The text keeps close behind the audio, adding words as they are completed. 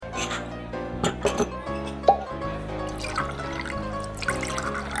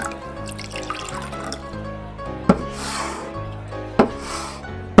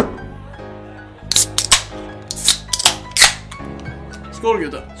Skål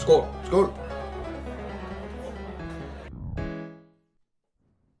gutta! Skål! Skål!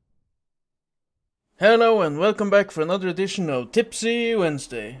 Hello and welcome back for another edition of Tipsy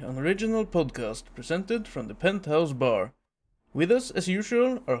Wednesday, an original podcast presented from the Penthouse Bar. With us, as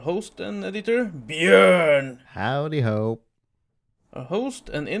usual, our host and editor, Björn. Howdy ho. Our host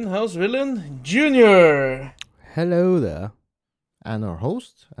and in-house villain, Junior. Hello there. And our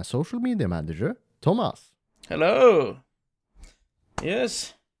host, a social media manager, Thomas. Hello.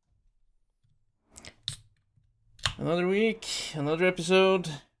 Yes. Another week, another episode.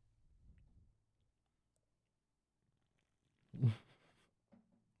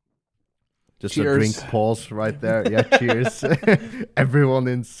 Just Cheers. a drink pause right there. Yeah, cheers. Everyone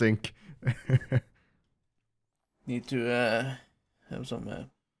in sync. Need to have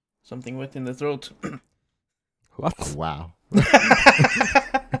something wet in the throat. What? Wow.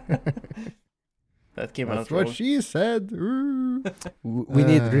 That came out That's what wrong. she said. Ooh. We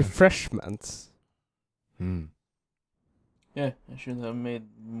need refreshments. Yeah, I should have made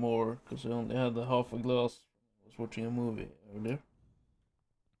more because I only had a half a glass. I was watching a movie earlier.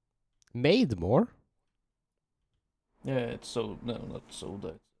 Made more? Yeah, it's so no, not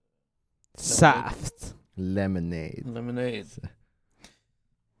soda. Saft. Lemonade. Lemonade.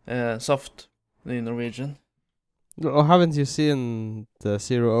 Soft in Norwegian. No, haven't you seen the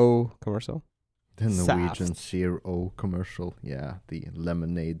 0O commercial? The Norwegian Saft. 0 commercial. Yeah, the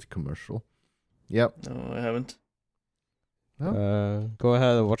lemonade commercial. Yep. No, I haven't. Go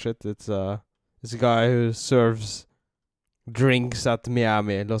ahead and watch it. It's a guy who serves drinks at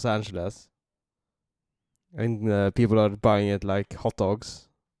Miami, Los Angeles. And people are buying it like hot dogs.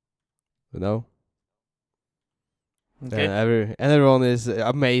 You know? Okay. And everyone is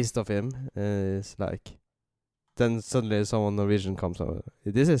amazed of him. It's like, then suddenly someone Norwegian comes over.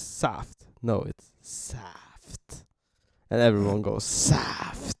 This is saft. No, it's saft. And everyone goes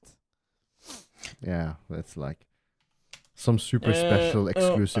saft. Yeah, that's like some super special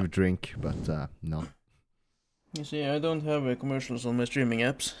exclusive drink, but no. You see, I don't have commercials on my streaming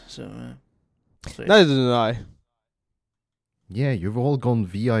apps, so. Neither do I. Yeah, you've all gone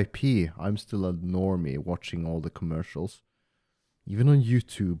VIP. I'm still a normie watching all the commercials. Even on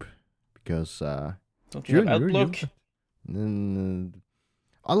YouTube. Because, Don't you have AdBlock?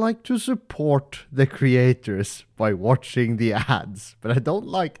 I like to support the creators by watching the ads, but I don't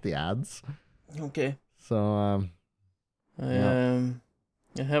like the ads. Okay. So, I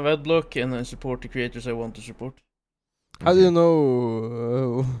have AdBlock and I support the creators I want to support. How do you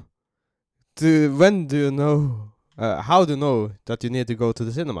know? When do you know? How do you know that you need to go to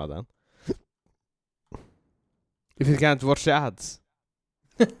the cinema then? If you can't watch the ads.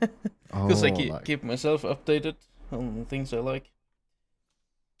 Because I like- keep myself updated on things I like.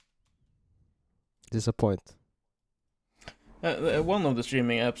 Disappoint. One of the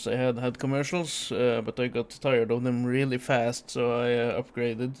streaming apps I had commercials, but I got tired of them really fast, so I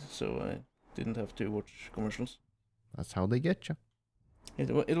upgraded, so I didn't have to watch commercials. That's how they get you.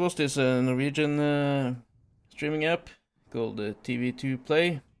 It was this Norwegian streaming app called TV2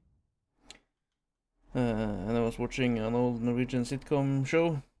 Play, and I was watching an old Norwegian sitcom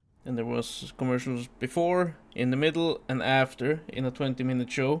show, and there was commercials before, in the middle, and after in a 20-minute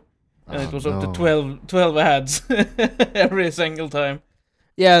show. And it was up to 12 ads every single time.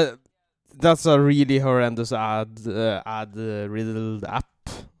 Yeah, that's a really horrendous ad-riddled app,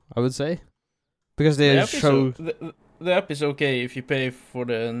 I would say. Because they The app show... the app is okay if you pay for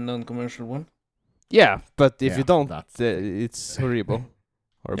the non-commercial one. Yeah, but if Yeah, you don't, that's- it's horrible.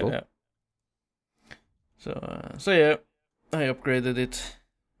 Horrible. Yeah. So yeah, I upgraded it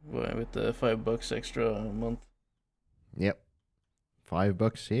with $5 extra a month. Yep.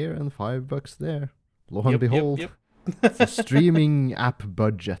 $5 here and $5 there. Lo and Yep, behold, yep. it's a streaming app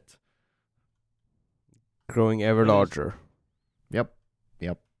budget. Growing ever Yes. larger. Yep.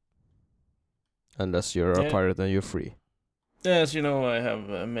 Unless you're a Yeah. pirate and you're free. As you know, I have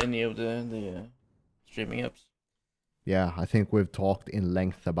many of the streaming apps. Yeah, I think we've talked in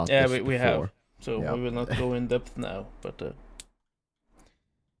length about Yeah, this we before. have. So Yeah. we will not go in depth now, but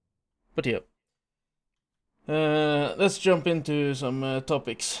yeah. Let's jump into some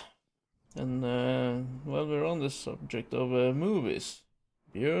topics. And while we're on the subject of movies,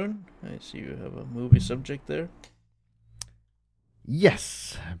 Björn, I see you have a movie subject there.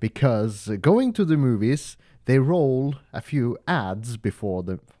 Yes, because going to the movies, they roll a few ads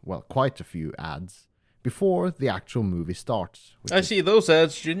before quite a few ads before the actual movie starts. I see those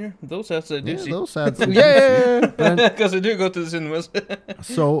ads, Junior. Those ads I do Yeah, see. those ads. Yeah! Because I do go to the cinemas.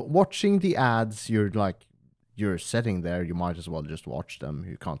 So watching the ads, you're sitting there, you might as well just watch them.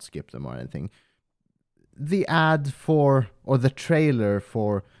 You can't skip them or anything. the ad for, or the trailer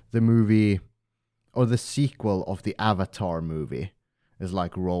for the movie, or the sequel of the Avatar movie is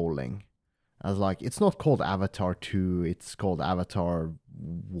like rolling. As like, it's not called Avatar 2, it's called Avatar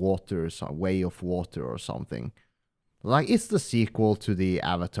Waters, Way of Water or something. Like, it's the sequel to the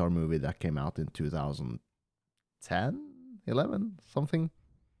Avatar movie that came out in 2010, 11, something,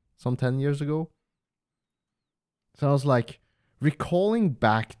 some 10 years ago. So I was like, recalling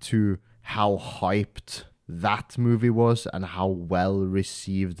back to how hyped that movie was and how well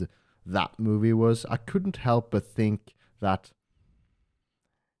received that movie was, I couldn't help but think that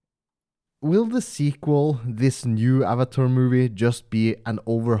will the sequel, this new Avatar movie, just be an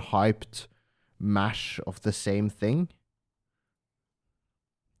overhyped mash of the same thing?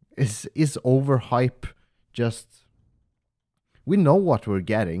 Is overhype just... We know what we're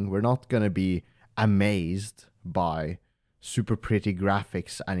getting. We're not gonna be amazed by super pretty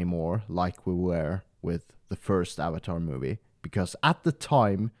graphics anymore like we were with the first Avatar movie, because at the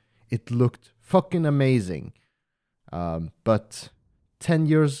time it looked fucking amazing. But 10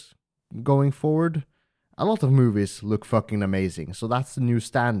 years going forward, a lot of movies look fucking amazing. So that's the new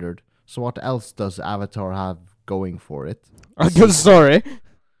standard. So what else does Avatar have going for it? A good story.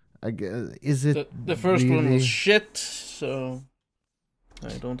 Is it the first one really... was shit, so I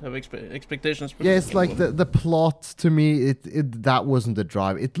don't have expectations for Yeah, the it's second like one. the plot to me, it that wasn't the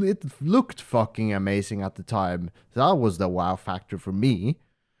drive. It looked fucking amazing at the time. That was the wow factor for me.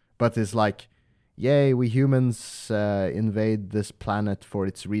 But it's like, yay, we humans invade this planet for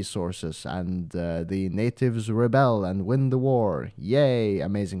its resources, and the natives rebel and win the war. Yay,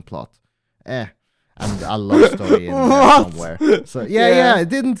 amazing plot. And a love story in there somewhere. So yeah, it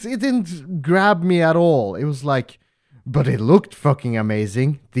didn't grab me at all. It was like, but it looked fucking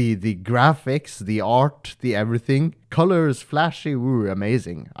amazing. The graphics, the art, the everything, colors, flashy, woo,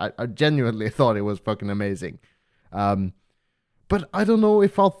 amazing. I genuinely thought it was fucking amazing. But I don't know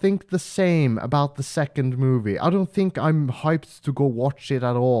if I'll think the same about the second movie. I don't think I'm hyped to go watch it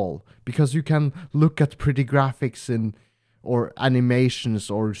at all, because you can look at pretty graphics in, or animations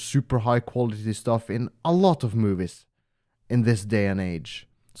or super high quality stuff in a lot of movies in this day and age.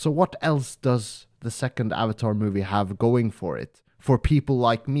 So what else does the second Avatar movie have going for it? For people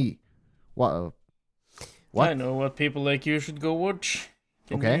like me? What? I know what people like you should go watch.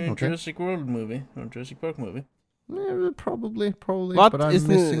 The new Okay. Jurassic World movie, or Jurassic Park movie. Yeah, probably. What But I'm is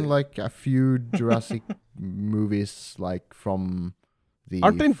missing like a few Jurassic movies, like from the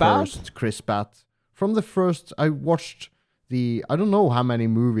Aren't they first bad? Chris Pratt. From the first, I watched I don't know how many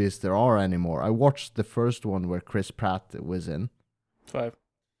movies there are anymore. I watched the first one where Chris Pratt was in. 5.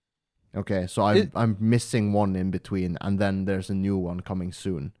 Okay, so I'm missing one in between, and then there's a new one coming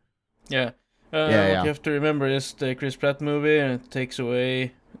soon. Yeah. Yeah, What yeah. you have to remember is the Chris Pratt movie, and it takes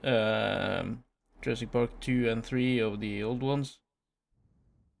away Jurassic Park 2 and 3 of the old ones.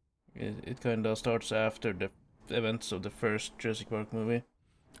 It kind of starts after the events of the first Jurassic Park movie.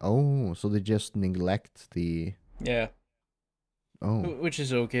 Oh, so they just neglect the... Yeah. Oh. Which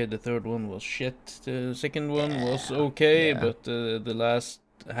is okay. The third one was shit. The second one was okay, Yeah. but the last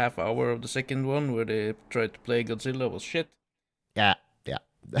half hour of the second one, where they tried to play Godzilla, was shit. Yeah.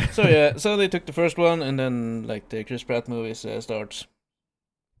 So they took the first one, and then like the Chris Pratt movies starts.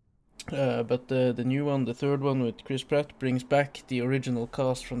 But the new one, the third one with Chris Pratt, brings back the original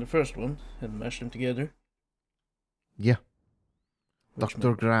cast from the first one and mash them together. Yeah. Which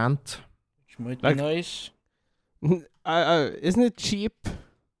Dr. Grant. Which might Like- be nice. Isn't it cheap?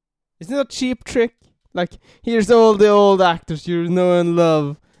 Isn't it a cheap trick? Like, here's all the old actors you know and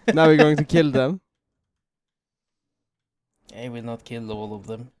love. Now we're going to kill them. I will not kill all of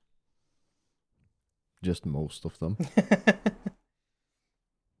them. Just most of them.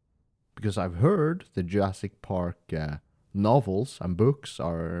 Because I've heard the Jurassic Park novels and books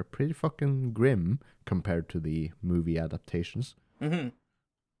are pretty fucking grim compared to the movie adaptations. Mm-hmm.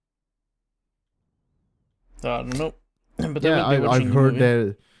 I don't know. But Yeah, I will be watching I've the heard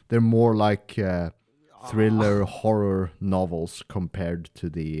movie. they're more like thriller horror novels compared to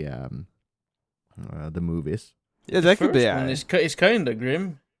the movies. Yeah, that could be. First one is kind of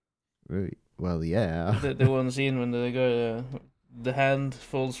grim. Well, yeah. The one scene when the guy, the hand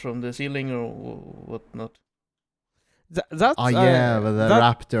falls from the ceiling or whatnot. That's Yeah, with the that-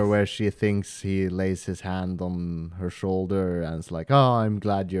 raptor where she thinks he lays his hand on her shoulder and it's like, oh, I'm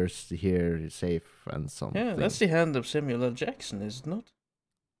glad you're here, safe, and something. Yeah, that's the hand of Samuel L. Jackson, is it not?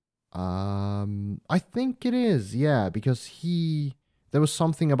 I think it is, yeah, because there was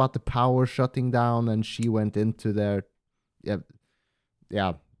something about the power shutting down and she went into there. Yeah.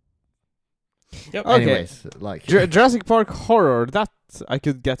 Yep. Okay. Anyways, like... Jurassic Park horror, that I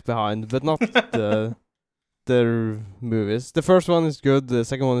could get behind, but not the their movies. The first one is good. The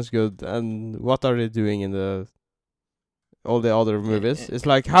second one is good. And what are they doing in all the other movies? It's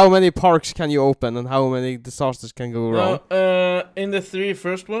like, how many parks can you open and how many disasters can go wrong? In the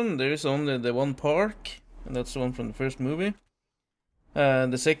first one, there is only the one park, and that's the one from the first movie.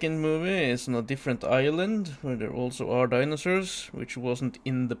 The second movie is on a different island where there also are dinosaurs, which wasn't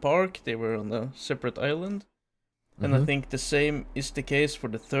in the park. They were on a separate island. And I think the same is the case for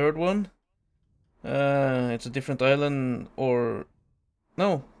the third one. It's a different island, or...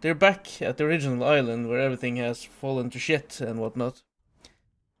 No, they're back at the original island where everything has fallen to shit and whatnot.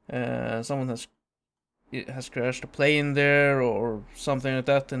 Someone has crashed a plane there or something like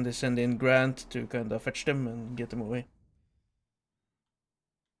that, and they send in Grant to kind of fetch them and get them away.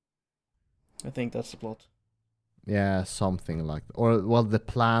 I think that's the plot. Yeah, something like that. Or, well, the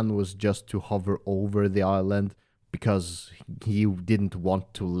plan was just to hover over the island because he didn't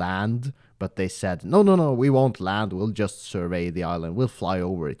want to land, but they said, no, we won't land, we'll just survey the island, we'll fly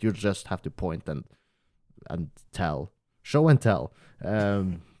over it, you just have to point and tell. Show and tell.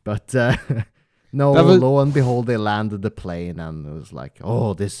 But no, lo and behold, they landed the plane, and it was like,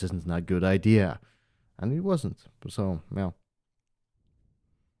 oh, this isn't a good idea. And it wasn't. So, yeah.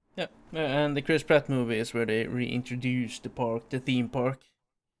 Yeah, and the Chris Pratt movie is where they reintroduced the theme park.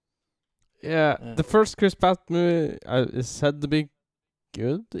 Yeah, the first Chris Pratt movie is said to be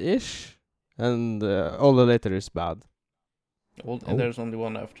good-ish, and all the later is bad. And there's only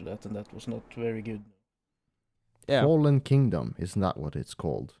one after that, and that was not very good. Yeah. Fallen Kingdom, isn't that what it's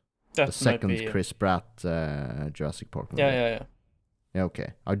called? That the second be, Chris Pratt Jurassic Park movie. Yeah. Yeah,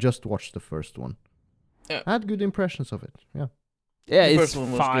 okay. I just watched the first one. Yeah. I had good impressions of it, yeah. Yeah, the it's first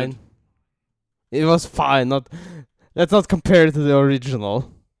one was fine. good. It was fine. Let's not compare it to the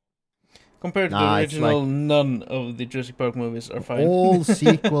original. Compared to the original, none of the Jurassic Park movies are fine. All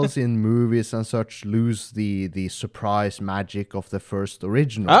sequels in movies and such lose the surprise magic of the first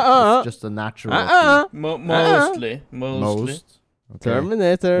original. It's just a natural Mostly. Most? Okay.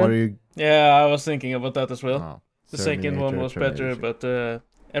 Terminator. What are you... Yeah, I was thinking about that as well. Oh, the second one was better, Terminator. but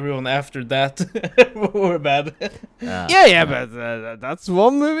everyone after that were bad. But that's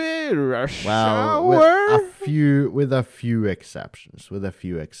one movie. Rush Hour. With a few exceptions.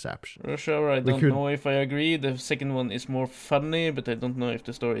 Rush Hour, I don't know if I agree. The second one is more funny, but I don't know if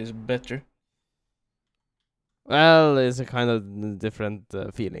the story is better. Well, it's a kind of different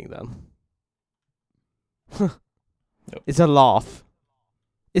feeling then. Nope. It's a laugh.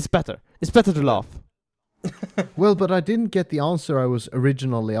 It's better. It's better to laugh. Well, but I didn't get the answer I was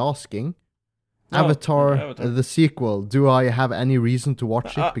originally asking. Avatar, the sequel. Do I have any reason to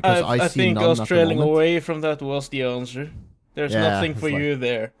watch it? Because I see none at the moment. I think us trailing away from that was the answer. There's nothing for you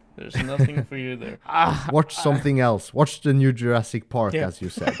there. There's nothing for you there. Watch something else. Watch the new Jurassic Park, as you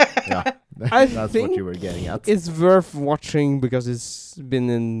said. Yeah, that's what you were getting at. It's worth watching because it's been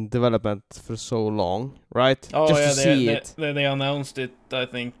in development for so long, right? Oh, just yeah, to see it. They announced it, I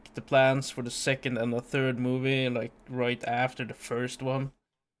think, the plans for the second and the third movie, like, right after the first one.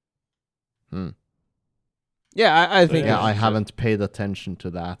 Yeah, I think... Yeah, I haven't paid attention to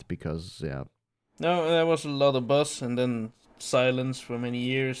that because, yeah. No, there was a lot of buzz and then silence for many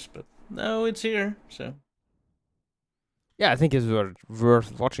years, but now it's here, so... Yeah, I think it's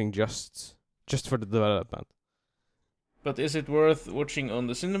worth watching just for the development. But is it worth watching on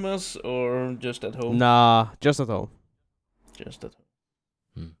the cinemas or just at home? Nah, just at home. Just at home.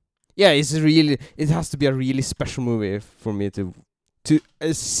 Yeah, it has to be a really special movie for me to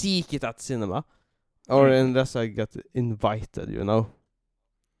seek it at cinema. Or unless I get invited, you know?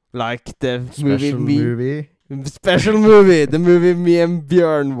 Like the Special movie. The movie me and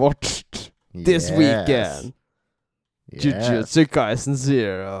Björn watched this weekend. Jujutsu Kaisen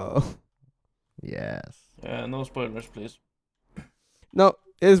 0. Yes. Yeah, no spoilers, please. No,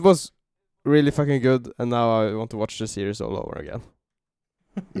 it was really fucking good, and now I want to watch the series all over again.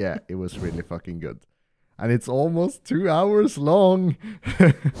 Yeah, it was really fucking good. And it's almost 2 hours long.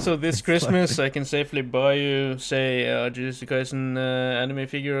 So this Christmas, I can safely buy you, say, a Jujutsu Kaisen anime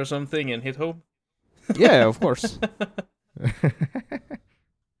figure or something and hit home? Yeah, of course.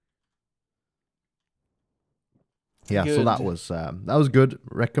 Yeah, good. So that was good.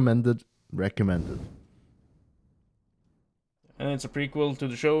 Recommended. And it's a prequel to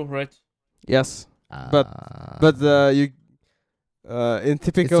the show, right? Yes, but you in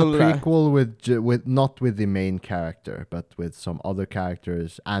typical it's a prequel with not with the main character, but with some other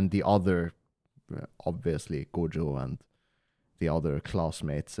characters and the other, obviously Gojo and the other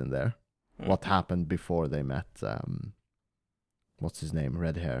classmates in there. What happened before they met? What's his name?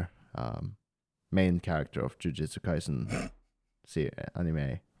 Red hair. Main character of Jujutsu Kaisen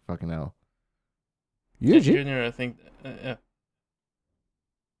anime. Fucking hell. Eugene? Junior, I think. Yeah.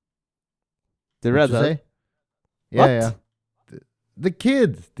 The What'd you redhead? say? Yeah, What? yeah. The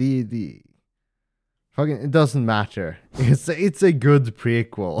kid, the fucking, it doesn't matter. It's a good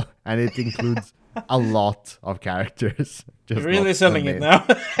prequel, and it includes a lot of characters. You're Just really not selling the it main. now.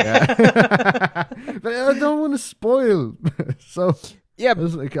 Yeah. But I don't want to spoil. So Yeah,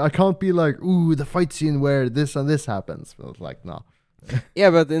 it's like, I can't be like, ooh, the fight scene where this and this happens. But it's like, no. yeah,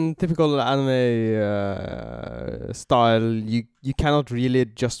 but in typical anime style, you cannot really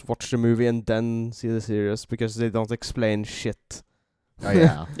just watch the movie and then see the series because they don't explain shit. Oh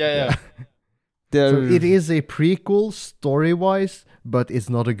yeah. Yeah. So They're- it is a prequel story-wise, but it's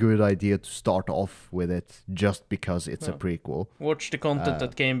not a good idea to start off with it just because it's a No. prequel. Watch the content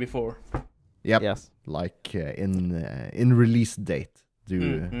that came before. Yep. Yes. Like in release date.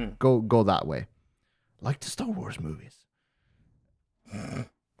 Go that way. Like the Star Wars movies.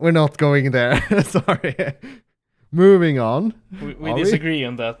 We're not going there. Sorry. Moving on. We Are we? disagree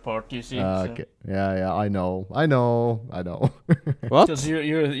on that part, you see. Okay. Yeah, I know. What? Because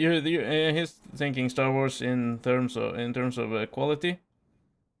he's thinking Star Wars in terms of quality.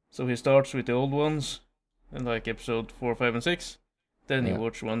 So he starts with the old ones, and like episode 4, 5, and 6. Then he Yeah.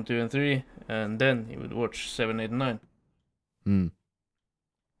 watch 1, 2, and 3, and then he would watch 7, 8, and 9. Hmm.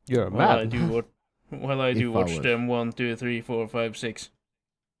 You're While mad. I do If I watch was. them 1, 2, 3, 4, 5, 6.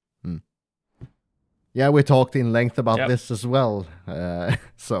 Yeah, we talked in length about Yep. this as well.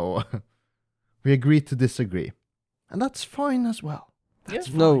 So we agreed to disagree. And that's fine as well. That's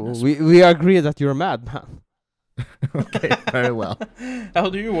fine No, as we agree that you're mad, man. Okay, very well. How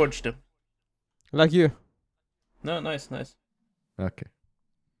do you watch them? Like you. No, nice. Okay.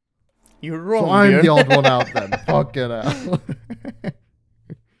 You're wrong, So I'm Björn. the odd one out then. Fucking hell.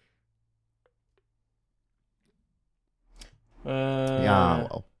 Yeah,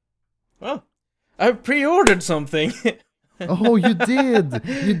 well. Well, I pre-ordered something. Oh, you did.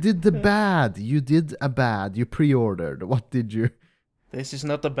 You did the bad. You did a bad. You pre-ordered. What did you? This is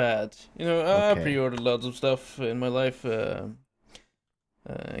not a bad. I Okay. pre-ordered lots of stuff in my life.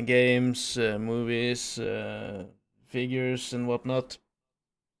 Games, movies, figures, and whatnot.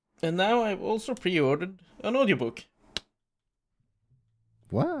 And now I've also pre-ordered an audiobook.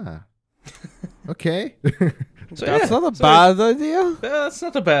 Wow. Okay. So That's yeah, not a so bad idea. That's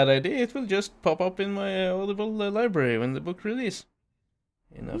not a bad idea. It will just pop up in my Audible library when the book release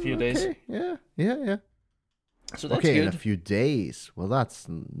in a few days. Okay. Yeah. So that's Okay, in a good. few days. Well, that's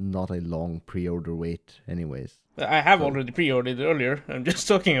not a long pre-order wait, anyways. I have So- already pre-ordered it earlier. I'm just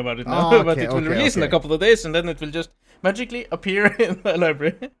talking about it Oh, now. But okay, it will okay, release in a okay. couple of days, and then it will just magically appear in my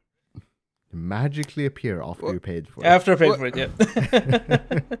library Magically appear after Well, you paid for it. after I paid What- for it.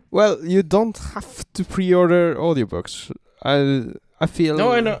 Yeah. Well, you don't have to pre-order audiobooks. I feel.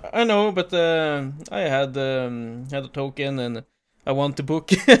 No, I know, but I had a token and I want the book,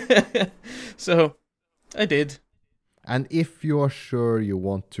 so I did. And if you are sure you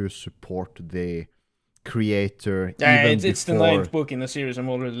want to support the creator, Yeah, even it's the before- 9th book in the series I'm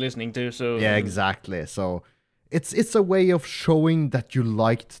already listening to. So Yeah, exactly. So it's a way of showing that you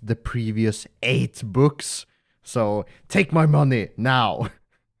liked the previous 8 books. So take my money now.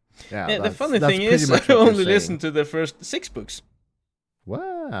 Yeah, the that's- funny that's thing pretty is, much I what you're only saying. listened to the first 6 books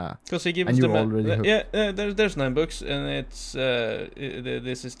Wow. because he gives And them. you're already hooked. Yeah, there's 9 books, and it's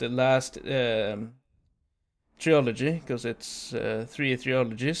this is the last trilogy because it's 3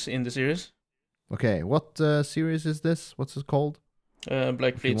 trilogies in the series. Okay, what series is this? What's it called?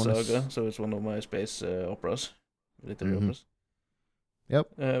 Black If you Fleet wanna Saga, so it's one of my space operas, military Mhm. operas. Yep.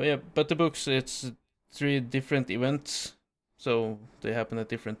 Yeah, but the books, it's 3 different events, so they happen at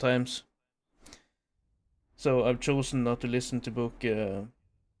different times. So I've chosen not to listen to book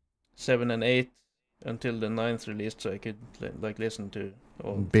 7 and 8 until the 9th released, so I could like listen to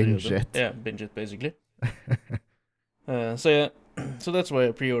all 3 of Binge them. it. Yeah, binge it basically. So yeah, so that's why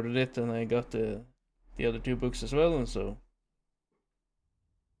I pre-ordered it, and I got the other 2 books as well, and so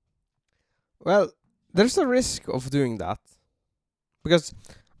Well, there's a risk of doing that because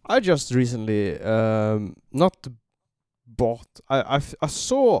I just recently not bought. I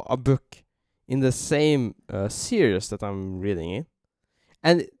saw a book in the same series that I'm reading in,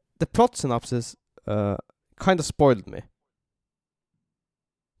 and the plot synopsis kind of spoiled me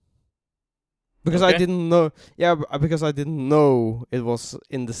because I Okay. didn't know. Yeah, because I didn't know it was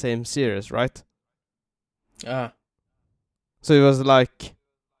in the same series, right? So it was like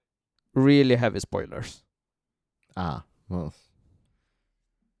really heavy spoilers. Well,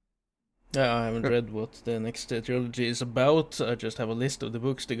 Yeah, I haven't read what the next trilogy is about. I just have a list of the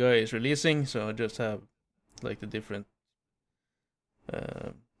books the guy is releasing, so I just have like the different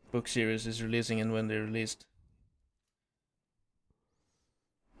book series is releasing and when they're released.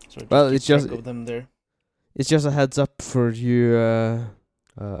 So It's keep just track of them there. It's just a heads up for you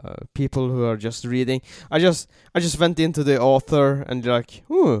people who are just reading. I just went into the author and like,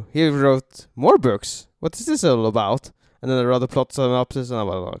 he wrote more books. What is this all about? And then I read the plot synopsis and I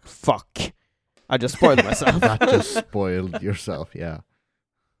was like, fuck. I just spoiled myself. That just spoiled yourself, yeah.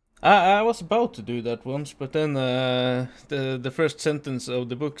 I was about to do that once, but then the first sentence of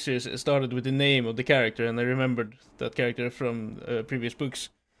the book series started with the name of the character, and I remembered that character from previous books.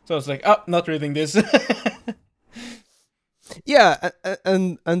 So I was like, not reading this. Yeah,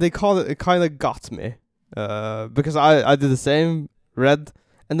 and they call it kind of got me. Because I did the same, read,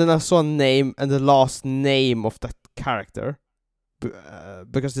 and then I saw a name and the last name of that character.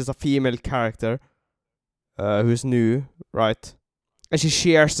 Because there's a female character who's new, right? And she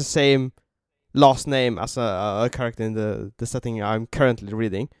shares the same last name as a character in the setting I'm currently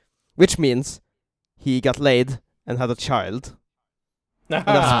reading. Which means he got laid and had a child. And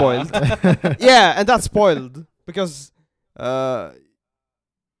that's spoiled. Yeah, and that's spoiled. Because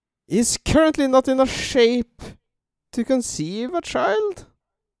he's currently not in a shape to conceive a child.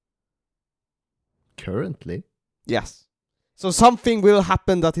 Currently? Yes. So something will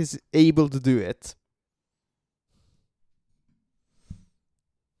happen that he's able to do it.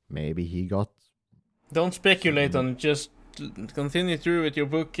 Maybe he got... Don't speculate on it, just continue through with your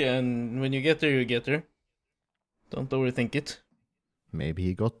book, and when you get there, you get there. Don't overthink it. Maybe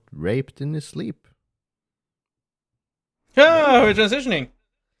he got raped in his sleep. We're transitioning!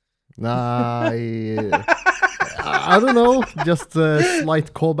 I don't know. Just a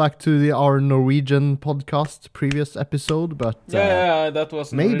slight callback to our Norwegian podcast previous episode, but... yeah, that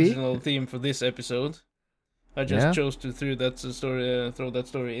was the maybe. Original theme for this episode. I just chose to throw that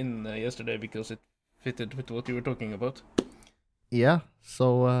story in yesterday because it fitted with what you were talking about. Yeah,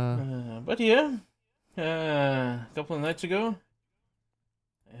 so... But yeah, a couple of nights ago,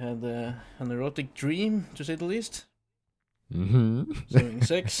 I had an erotic dream, to say the least. Having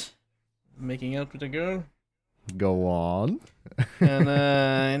sex, making out with a girl. Go on. And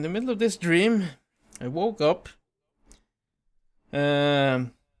in the middle of this dream, I woke up.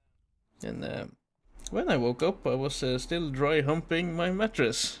 And when I woke up, I was still dry humping my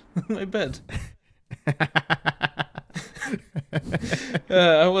mattress, my bed.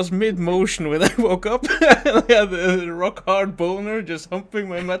 I was mid-motion when I woke up. I had a rock-hard boner just humping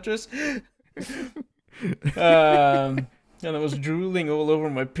my mattress. And I was drooling all over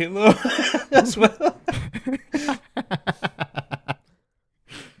my pillow as well.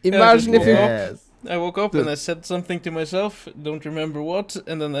 Imagine if you... I woke up and I said something to myself, don't remember what,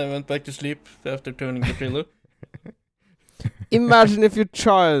 and then I went back to sleep after turning the pillow. Imagine if your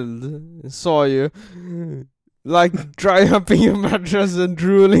child saw you like dry humping your mattress and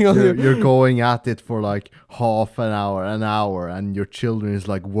drooling on you're going at it for like half an hour, and your children is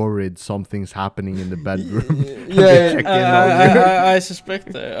like worried something's happening in the bedroom. I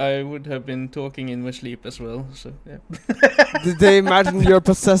suspect I would have been talking in my sleep as well. So yeah. Did they imagine you're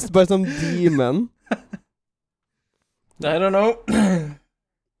possessed by some demon? I don't know.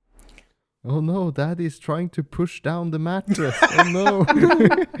 Oh no, Daddy's trying to push down the mattress. Oh no.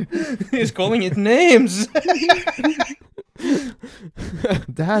 He's calling it names.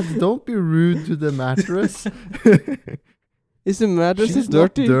 Dad, don't be rude to the mattress. Is the mattress She's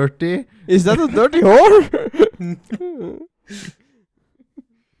dirty? Not dirty. Is that a dirty whore?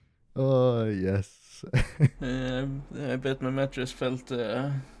 Oh, yes. I bet my mattress felt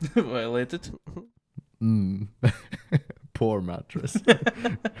violated. Poor mattress.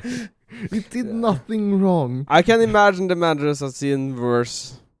 It did nothing wrong. I can imagine the mattress has seen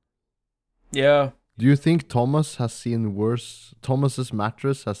worse. Yeah. Do you think Thomas has seen worse? Thomas's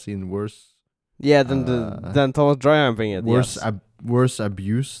mattress has seen worse. Yeah, than Thomas dry humping it. Worse, yes. Worse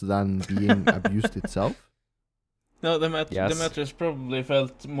abuse than being abused itself. No, the mattress probably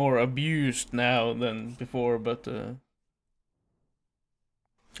felt more abused now than before, but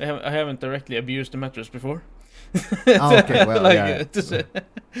I haven't directly abused the mattress before. Okay, well, yeah.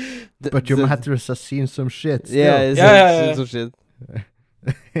 But your mattress has seen some shit. Still. Yeah, it's some shit.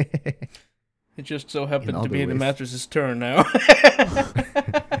 It just so happened to be ways. the mattress's turn now.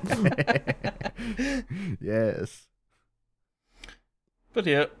 Yes. But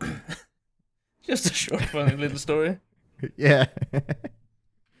yeah, just a short, funny little story. Yeah.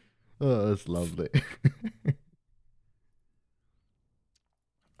 Oh, that's lovely.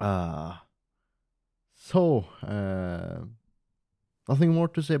 So, nothing more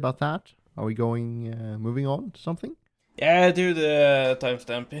to say about that. Are we moving on to something? Yeah, do the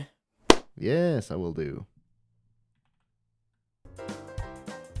timestampy. Yes, I will do.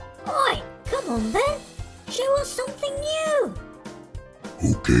 Humping, show us something new.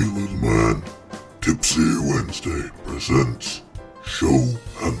 Okay, little man. Tipsy Wednesday presents Show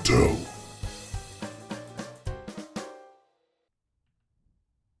and Tell.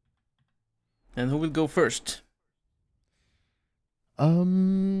 And who will go first? I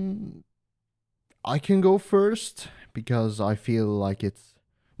can go first because I feel like it's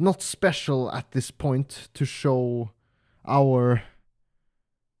not special at this point to show our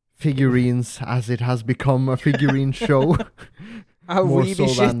figurines as it has become a figurine show. More weeby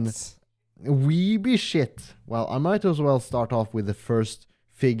so than shit. weeby shit. Well, I might as well start off with the first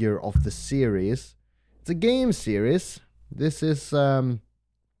figure of the series. It's a game series. This is Dark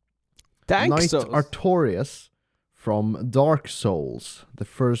Knight Souls. Artorias from Dark Souls, the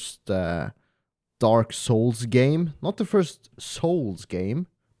first Dark Souls game. Not the first Souls game,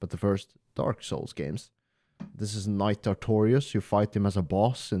 but the first Dark Souls games. This is Knight Artorias. You fight him as a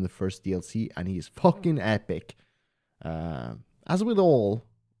boss in the first DLC, and he is fucking epic. As with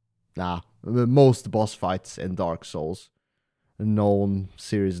most boss fights in Dark Souls,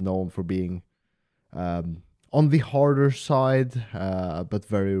 series known for being on the harder side, but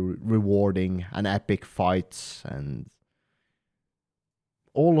very rewarding and epic fights and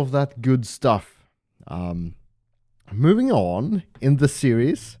all of that good stuff. Moving on in the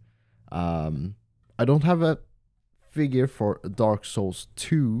series, I don't have a figure for Dark Souls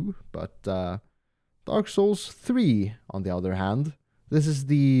 2, but Dark Souls 3, on the other hand, this is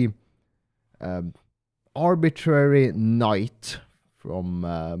the arbitrary knight from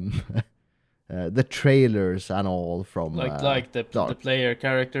the trailers and all from The player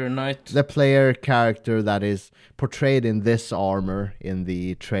character knight. the player character that is portrayed in this armor in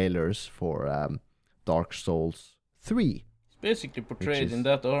the trailers for Dark Souls 3. It's basically portrayed in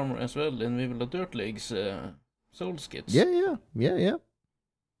that armor as well in Viva la Dirt League's Souls kits. Yeah.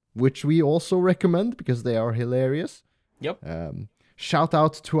 Which we also recommend because they are hilarious. Yep. Shout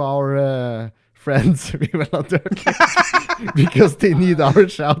out to our friends Viva la Dirt League because they need our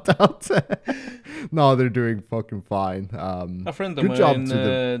shout out. No, they're doing fucking fine. A friend of good job mine to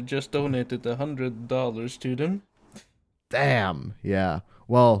them. just donated $100 to them. Damn, yeah.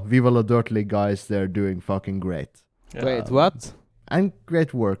 Well, Viva la Dirt League guys, they're doing fucking great. Yeah. Wait, what? And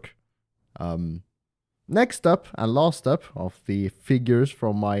great work. Next up and last up of the figures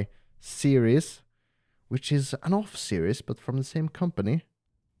from my series, which is an off series, but from the same company.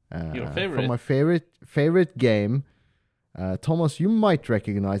 Your favorite? From my favorite game. Thomas, you might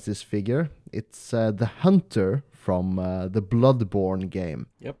recognize this figure. It's the Hunter from the Bloodborne game.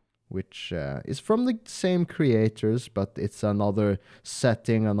 Yep. Which is from the same creators, but it's another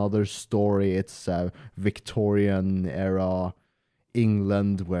setting, another story. It's Victorian era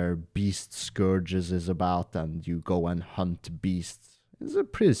England where Beast Scourges is about, and you go and hunt beasts. It's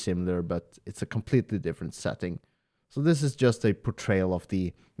pretty similar, but it's a completely different setting. So this is just a portrayal of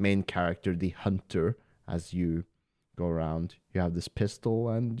the main character, the Hunter, as you go around. You have this pistol,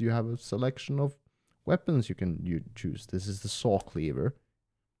 and you have a selection of weapons you choose. This is the saw cleaver.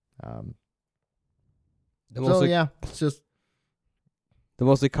 It's just the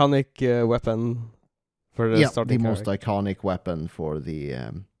most iconic weapon for the starting the most iconic weapon for the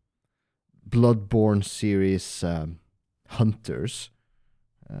Bloodborne series hunters.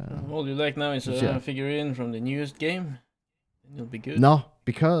 All you like now is a figurine from the newest game. It'll be good. No,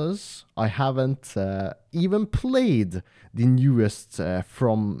 because I haven't even played the newest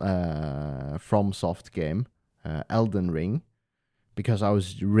FromSoft game, Elden Ring, because I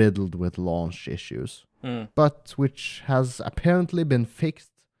was riddled with launch issues. But which has apparently been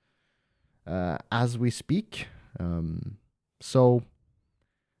fixed as we speak. So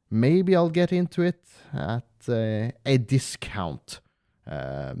maybe I'll get into it at a discount.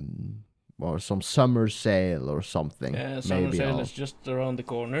 Or some summer sale or something. Yeah, summer sale is just around the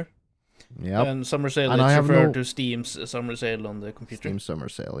corner. Yeah. And summer sale and is referred to Steam's summer sale on the computer. Steam summer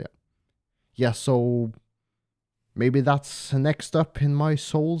sale, yeah. Yeah, so maybe that's next up in my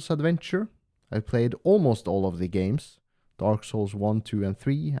Souls adventure. I played almost all of the games. Dark Souls 1, 2, and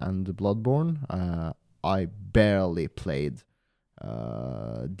 3, and Bloodborne. I barely played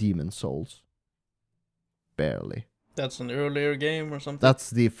Demon Souls. Barely. That's an earlier game or something? That's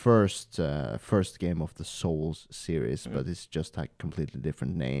the first game of the Souls series, but it's just a completely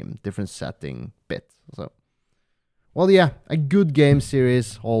different name, different setting bit. So, well, yeah, a good game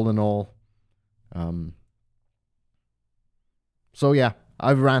series, all in all. So yeah,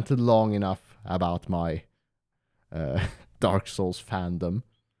 I've ranted long enough about my Dark Souls fandom.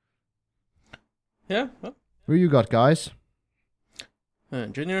 Yeah. Well. Who you got, guys?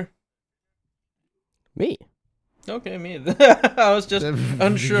 Junior? Me? Okay, me. I was just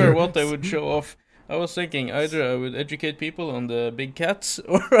unsure what I would show off. I was thinking either I would educate people on the big cats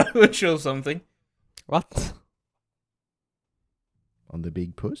or I would show something. What? On the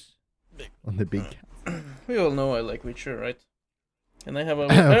big puss? On the big cat? We all know I like Witcher, right? And I have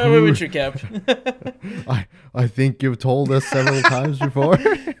a Witcher cap. I think you've told us several times before.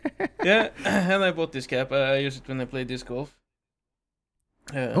 Yeah, and I bought this cap. I use it when I play disc golf.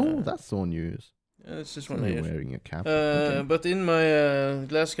 Oh, that's the one you use. It's this So one I you're use. wearing a cap. Okay. But in my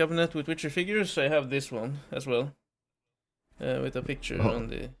glass cabinet with Witcher figures, I have this one as well. With a picture on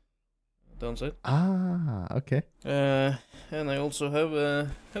the downside. Ah, okay. And I also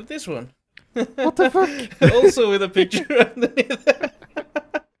have this one. What the fuck? Also with a picture underneath.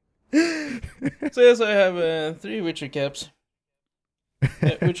 So yes, I have 3 Witcher caps,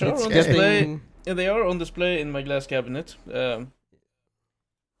 which are It's on display. getting... Yeah, they are on display in my glass cabinet.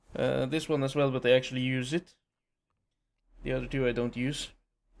 This one as well, but I actually use it. The other 2 I don't use.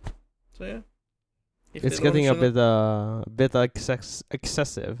 So yeah. If It's they getting a launch bit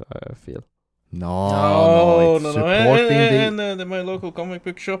excessive, I feel. No, it's supporting And my local comic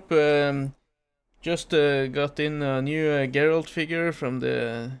book shop just got in a new Geralt figure from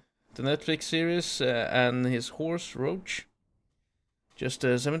the Netflix series and his horse Roach. Just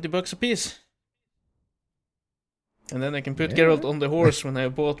 $70 a piece. And then I can put Geralt on the horse when I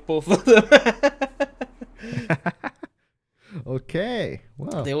bought both of them. Okay,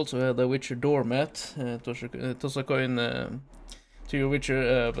 wow. They also had a Witcher doormat. Toss a coin to your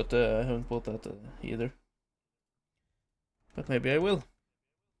Witcher, but I haven't bought that either. But maybe I will.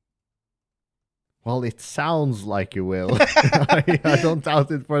 Well, it sounds like you will. I don't doubt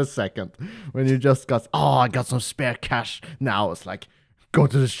it for a second. When you just got, I got some spare cash. Now it's like, go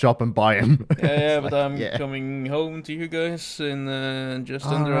to the shop and buy him. Yeah, but like, I'm coming home to you guys in just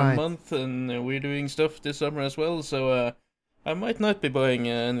under a month, and we're doing stuff this summer as well, so I might not be buying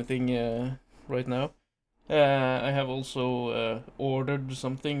anything right now. I have also ordered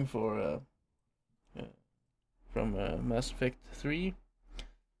something for from Mass Effect 3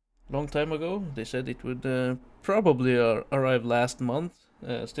 long time ago. They said it would probably arrive last month.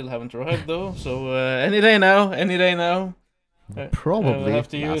 Still haven't arrived though, so any day now. Probably I'll have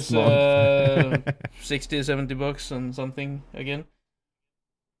to last use month. $60-70 on something again.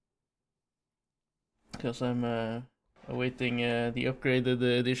 Because I'm awaiting the upgraded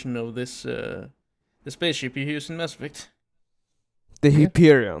edition of this the spaceship you use in Mass Effect. The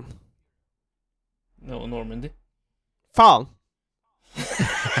Hyperion. No, Normandy. Fan!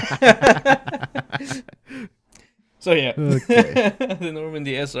 So yeah, Okay. the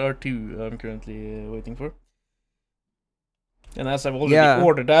Normandy SR2 I'm currently waiting for. And as I've already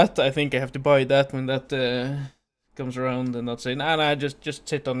ordered that, I think I have to buy that when that comes around and not say, nah, just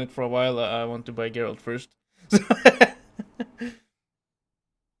sit on it for a while. I want to buy Geralt first.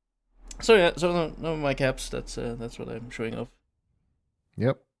 So yeah, so no my caps. That's what I'm showing off.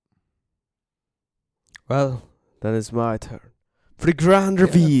 Yep. Well, then it's my turn. For the grand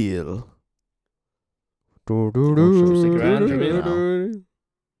reveal. show us the grand reveal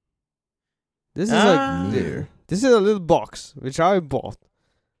This is like near. This is a little box which I bought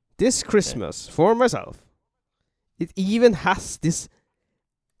this Christmas for myself. It even has this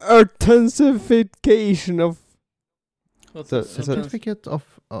authentication of Certificate of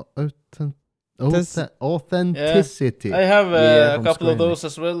authenticity. Yeah. I have a from couple of Square those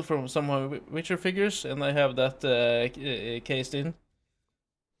as well from some Witcher figures, and I have that cased in.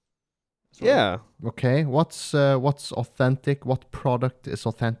 So, yeah. Okay, what's authentic? What product is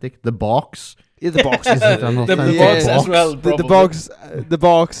authentic? The box. Yeah, the box is it an the authentic box box? as well. the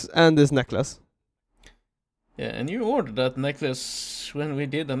box and this necklace. Yeah, and you ordered that necklace when we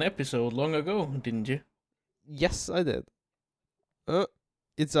did an episode long ago, didn't you? Yes, I did.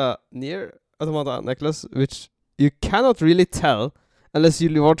 It's a near automata necklace, which you cannot really tell unless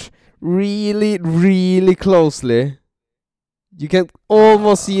you watch really, really closely. You can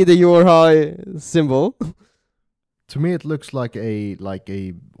almost see the Yorhai symbol. To me, it looks like a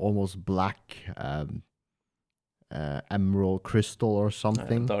almost black emerald crystal or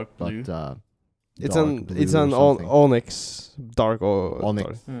something. Dark blue. But It's dark an blue it's or an something. onyx dark or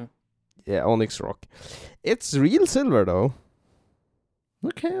Onyx. Yeah, onyx rock. It's real silver though.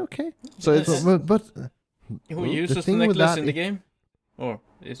 Okay. So it's But Who uses the thing with necklace that in the is- game? Or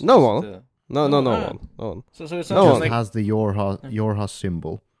is No it, one. no one. So it's No not one. just like has the Yorha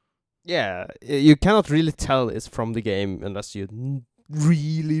symbol. Yeah, you cannot really tell it's from the game unless you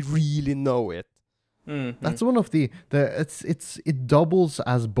really, really know it. That's one of the it doubles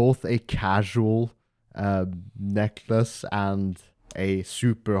as both a casual necklace and a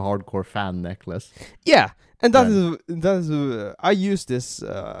super hardcore fan necklace. Yeah, and that Right. is I use this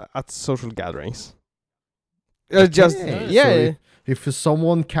at social gatherings. Okay, Just so yeah, if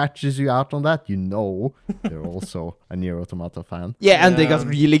someone catches you out on that, you know they're also a Nier Automata fan. yeah, and they got Yeah.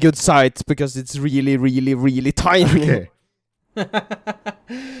 really good sights because it's really, really, really tiny. Okay.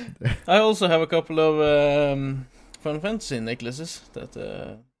 I also have a couple of Final Fantasy necklaces that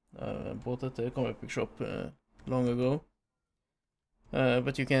I bought at the comic book shop long ago.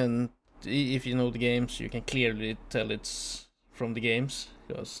 But you can, if you know the games, you can clearly tell it's from the games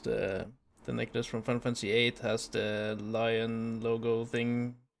because the necklace from Final Fantasy VIII has the lion logo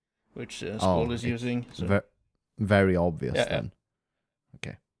thing, which Skull is it's using. So. very obvious Yeah, then.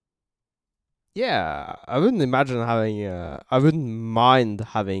 Yeah, I wouldn't imagine having. I wouldn't mind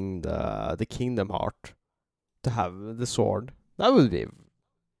having the Kingdom Heart to have the sword. That would be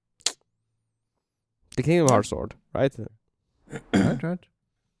the Kingdom Heart sword, right? Right.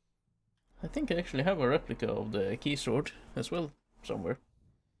 I think I actually have a replica of the key sword as well somewhere.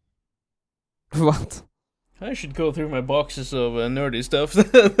 What? I should go through my boxes of nerdy stuff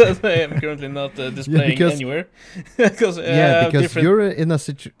that I am currently not displaying because- anywhere. Because Yeah, because different you're in a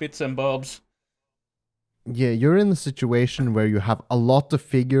bits and bobs. Yeah, you're in a situation where you have a lot of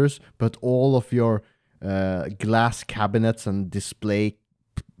figures, but all of your glass cabinets and display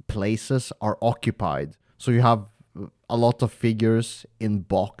places are occupied. So you have a lot of figures in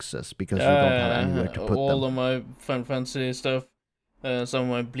boxes because you don't have anywhere to put all them. of my Final Fantasy stuff, some of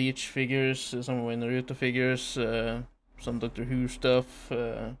my Bleach figures, some of my Naruto figures, some Doctor Who stuff,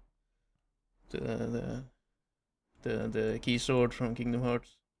 the key sword from Kingdom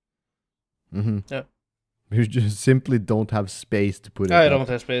Hearts. Mm-hmm. Yeah. You just simply don't have space to put it. I up. don't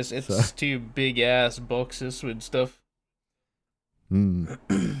have space. It's So- two big ass boxes with stuff. Mm.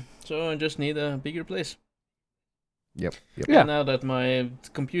 So I just need a bigger place. Yep. Yeah. And now that my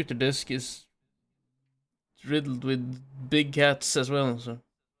computer disk is riddled with big cats as well, so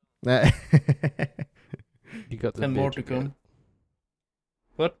You got the and more big- to come.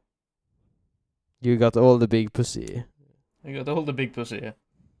 What? You got all the big pussy. I got all the big pussy. Yeah.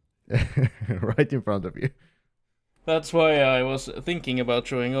 Right in front of you. That's why I was thinking about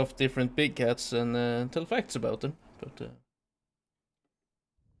showing off different big cats and tell facts about them, but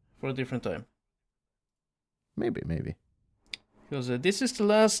for a different time. Maybe. Because this is the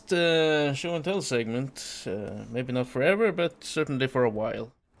last show and tell segment. Maybe not forever, but certainly for a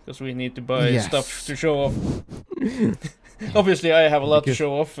while. Because we need to buy Yes. stuff to show off. Obviously, I have a lot to Because-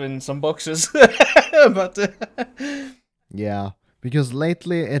 show off in some boxes. But Yeah, because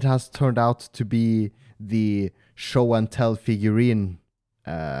lately it has turned out to be the show and tell figurine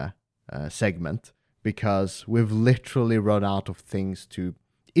segment because we've literally run out of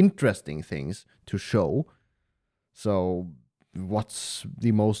interesting things to show. So what's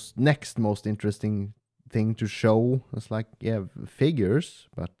the next most interesting thing to show? It's like, yeah, figures,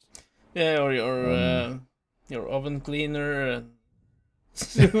 but yeah, or your oven cleaner and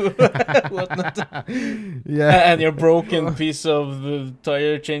whatnot. yeah. And your broken piece of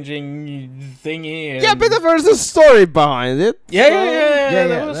tire changing thingy. And Yeah, but there's a story behind it. yeah, so- yeah. that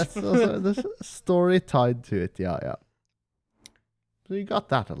yeah, was- that's also there's a story tied to it. Yeah. So you got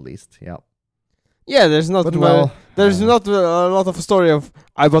that at least, yeah. Yeah, there's not. But mu- well, there's not a lot of story of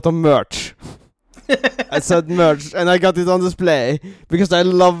I bought a merch. I said merch, and I got it on display because I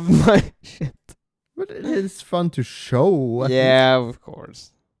love my shit. but it is fun to show. Yeah, of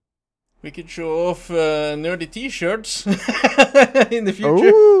course. We could show off nerdy T-shirts in the future.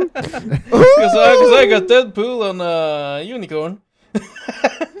 Ooh. Because I got Deadpool on a unicorn.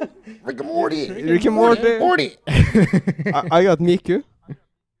 Rick and Morty. Rick and Morty. Morty. I got Miku.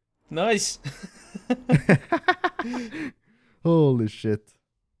 Nice. Holy shit.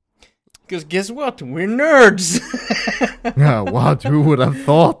 Because guess what? We're nerds. What? Who would have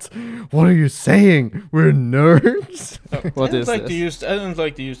thought? What are you saying? We're nerds? What I don't is like this? to use. I don't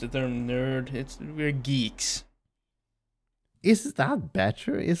like to use the term nerd. We're geeks. Is that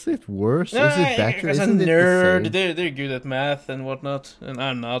better? Is it worse? Is it better? Because a Isn't it the nerd, same? they're good at math and whatnot, and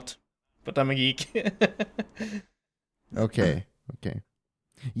I'm not. But I'm a geek. Okay.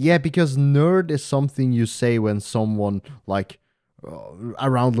 Yeah, because nerd is something you say when someone like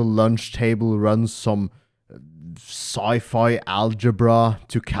around the lunch table runs some sci-fi algebra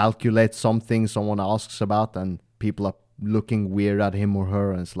to calculate something someone asks about, and people are looking weird at him or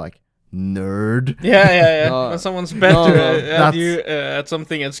her, and it's like nerd. Yeah. No. When someone's better No, at that's- you at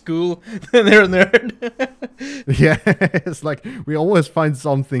something at school, then they're a nerd. Yeah, it's like we always find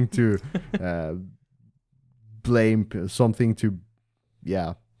something to blame, something to,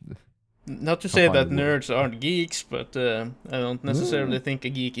 yeah. Not to say find that a word. nerds aren't geeks, but I don't necessarily think a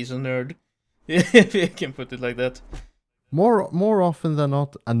geek is a nerd. If you can put it like that. More often than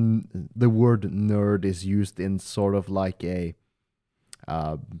not, and the word nerd is used in sort of like a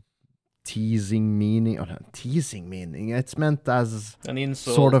teasing meaning. Or not teasing meaning. It's meant as An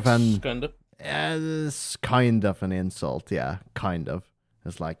insult, sort of an kind of. it's kind of an insult. Yeah, kind of.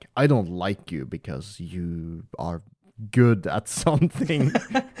 It's like, I don't like you because you are good at something.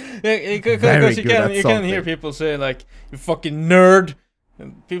 Yeah, Very because you good at can hear something. people say like, "You fucking nerd,"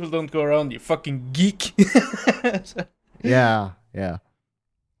 and people don't go around, "You fucking geek." Yeah.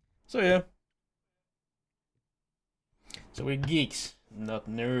 So yeah. So we're geeks, not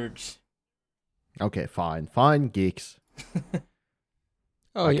nerds. Okay, fine, geeks.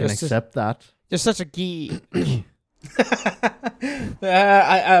 Oh, I can accept that. You're such a geek.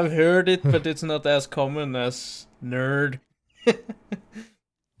 I've heard it, but it's not as common as nerd.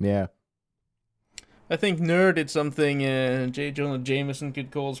 Yeah. I think nerd is something J. Jonah Jameson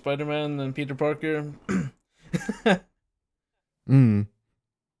could call Spider-Man and Peter Parker. Mm.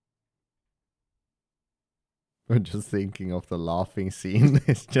 I'm just thinking of the laughing scene.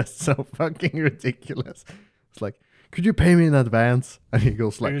 It's just so fucking ridiculous. It's like, could you pay me in advance? And he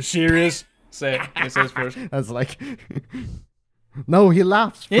goes Are like, you serious? He says first. I was like, no, he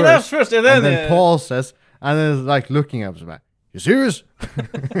laughs first. He laughs first, and then pauses, and then is like looking at him like, you serious?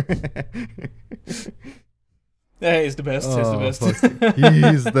 Yeah, he's the best. He's the best.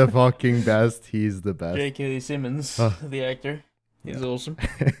 He's the fucking best. He's the best. J.K. Simmons, the actor. He's awesome.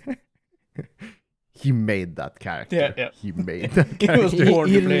 He made that character. Yeah. He made that He was character. born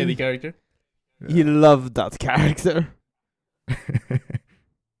to play the character. He loved that character.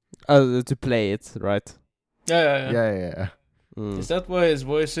 To play it, right? Yeah. Yeah. Mm. Is that why he's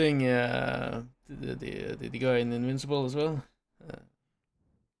voicing the guy in Invincible as well?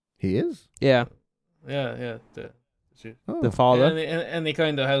 He is? Yeah. Oh. The father. And he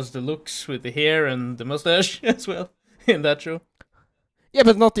kind of has the looks with the hair and the mustache as well in that show. Yeah,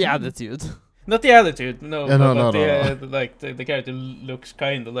 but not the attitude. Not the attitude, no. Yeah, no, but no. Like the character looks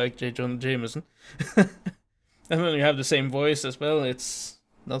kind of like J. Jonah Jameson. And when you have the same voice as well, it's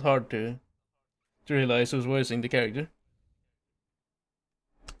not hard to realize who's voicing the character.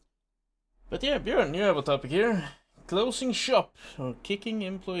 But yeah, Björn, you have a topic here. Closing shop or kicking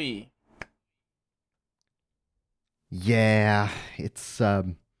employee. Yeah, it's I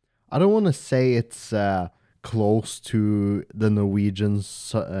don't want to say it's close to the Norwegian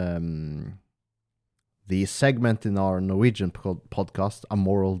the segment in our Norwegian podcast, A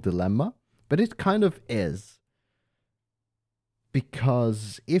Moral Dilemma, but it kind of is.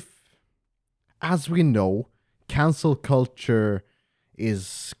 Because as we know, cancel culture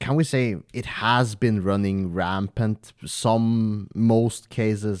is, can we say, it has been running rampant. Some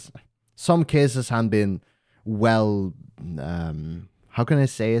cases have been well, how can I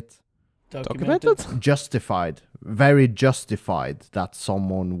say it? Documented? Very justified that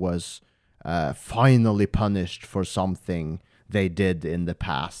someone was finally punished for something they did in the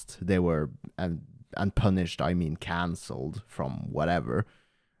past. They were, and punished, I mean cancelled from whatever,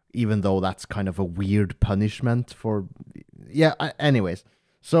 even though that's kind of a weird punishment for, yeah, anyways.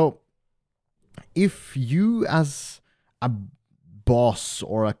 So if you as a boss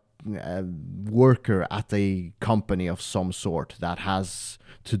or a worker at a company of some sort that has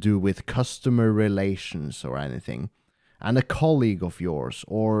to do with customer relations or anything, and a colleague of yours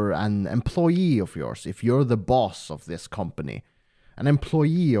or an employee of yours, if you're the boss of this company, an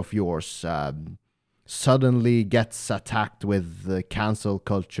employee of yours suddenly gets attacked with the cancel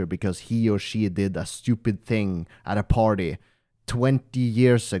culture because he or she did a stupid thing at a party 20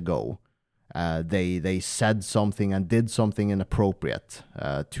 years ago. They said something and did something inappropriate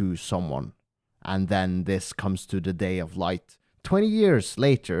to someone. And then this comes to the day of light. 20 years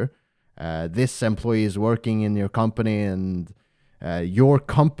later, this employee is working in your company, and your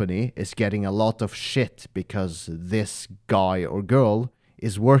company is getting a lot of shit because this guy or girl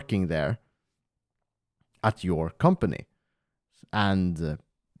is working there at your company. And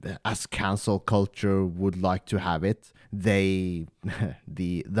as cancel culture would like to have it, the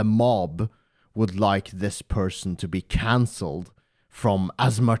mob would like this person to be cancelled from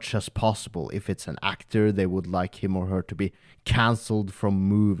as much as possible. If it's an actor, they would like him or her to be cancelled from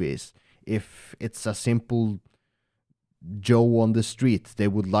movies. If it's a simple Joe on the street, they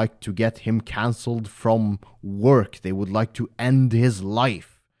would like to get him cancelled from work. They would like to end his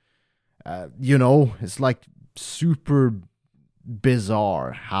life. It's like super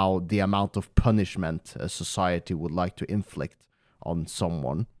bizarre how the amount of punishment a society would like to inflict on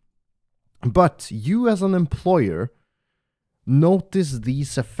someone. But you as an employer notice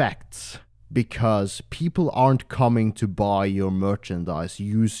these effects because people aren't coming to buy your merchandise,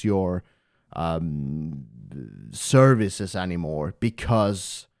 use your services anymore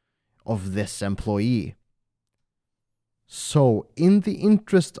because of this employee. So, in the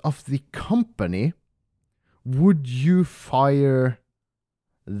interest of the company, would you fire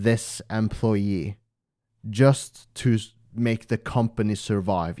this employee just to make the company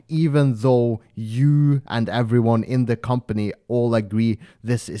survive, even though you and everyone in the company all agree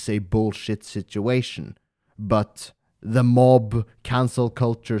this is a bullshit situation? But the mob cancel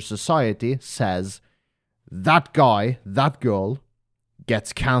culture society says that guy, that girl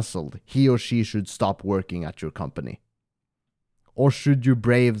gets cancelled. He or she should stop working at your company. Or should you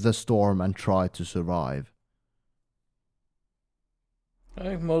brave the storm and try to survive? I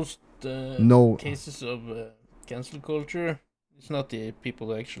think most No. cases of cancel culture, it's not the people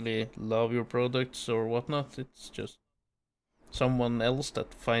who actually love your products or whatnot. It's just someone else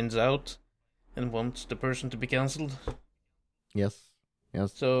that finds out and wants the person to be cancelled. Yes.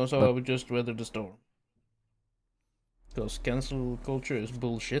 So but- I would just weather the storm. Because cancel culture is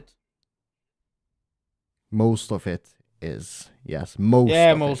bullshit. Most of it is, yes. Most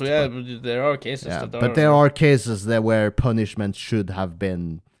Yeah, of most. it, Yeah, but- but there are cases yeah, that are. but there are cases there where punishment should have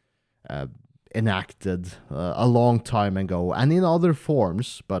been enacted a long time ago and in other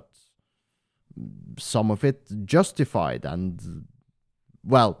forms, but some of it justified and,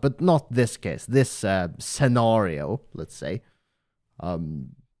 well, but not this case, this scenario, let's say.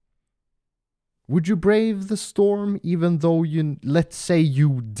 Would you brave the storm even though let's say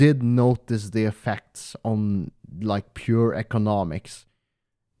you did notice the effects on like pure economics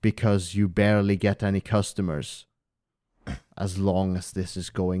because you barely get any customers as long as this is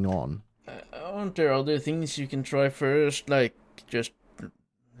going on? Aren't there other things you can try first, like just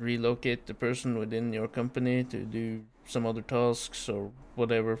relocate the person within your company to do some other tasks or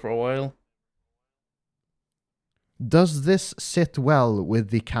whatever for a while? Does this sit well with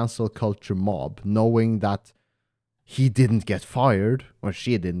the cancel culture mob, knowing that he didn't get fired, or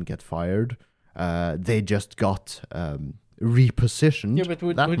she didn't get fired, they just got repositioned? Yeah, but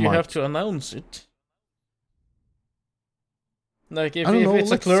would you have to announce it? Like, if it's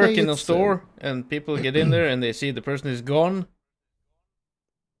a let's clerk say in a it's, store and people get in there and they see the person is gone,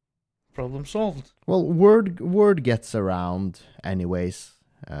 problem solved. Well, word gets around anyways,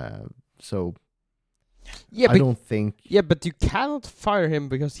 so Yeah, I don't think... Yeah, but you cannot fire him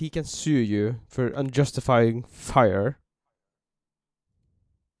because he can sue you for unjustifying fire.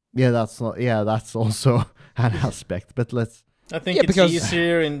 Yeah, that's also an aspect, but let's... I think Yeah, it's because-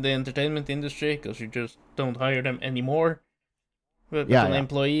 easier in the entertainment industry because you just don't hire them anymore. But Yeah, an yeah.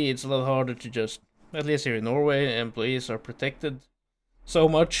 employee, it's a lot harder to just, at least here in Norway, employees are protected so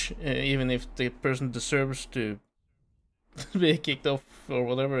much, even if the person deserves to be kicked off or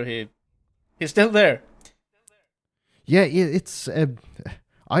whatever, he's still there. Yeah, it's...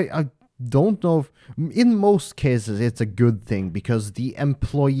 I don't know if... In most cases, it's a good thing because the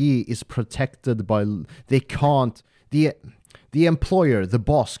employee is protected by... They can't... The employer, the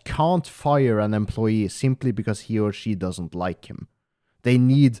boss, can't fire an employee simply because he or she doesn't like him. They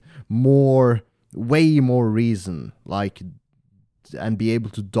need way more reason, like, and be able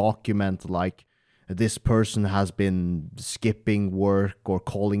to document, like, this person has been skipping work or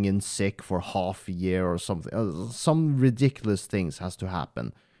calling in sick for half a year or something. Some ridiculous things has to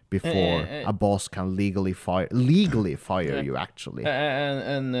happen before a boss can legally fire Yeah. you, actually.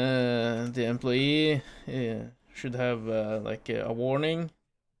 And the employee should have like a warning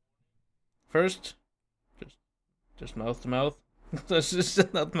first, just mouth to mouth. That's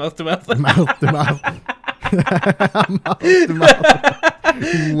just not mouth to mouth. Mouth to mouth. Mouth to mouth.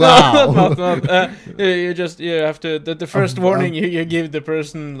 Wow. No, not mouth to mouth. You have to the first warning you give the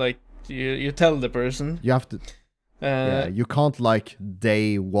person, like you tell the person. You have to... yeah, you can't like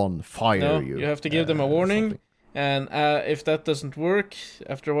day one fire No, you. you have to give them a warning. something. And if that doesn't work,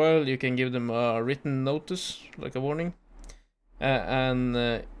 after a while you can give them a written notice, like a warning. And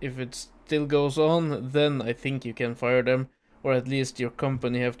if it still goes on, then I think you can fire them, or at least your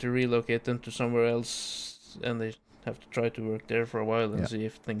company have to relocate them to somewhere else, and they have to try to work there for a while and see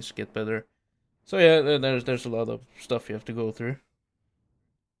if things get better. So yeah, there's a lot of stuff you have to go through.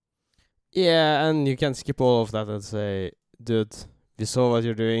 Yeah, and you can skip all of that and say, dude, we saw what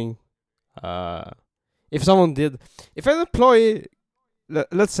you're doing. If an employee,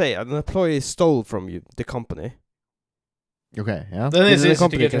 let's say an employee stole from you, the company. Okay, yeah. Then it's the easy to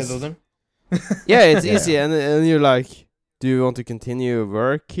company get can rid of them. Yeah, it's Yeah. easy, and you're like, do you want to continue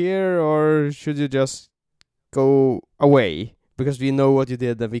work here, or should you just go away? Because we know what you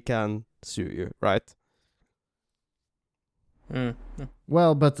did and we can sue you, right? Mm.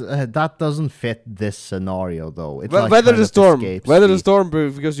 Well, but that doesn't fit this scenario, though. It's Well, like weather kind the of storm. escapes Weather the the- storm, bro,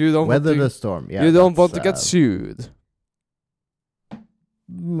 because you don't Weather want to, the storm. Yeah, you don't that's, want to get sued.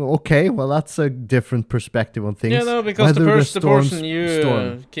 Okay, well, that's a different perspective on things. Yeah, no, because Weather the storm's person you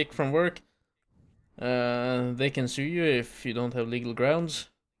storm. kick from work, they can sue you if you don't have legal grounds.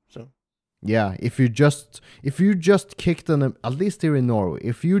 So Yeah, if you just kicked at least here in Norway,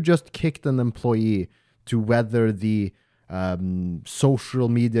 if you just kicked an employee to weather the social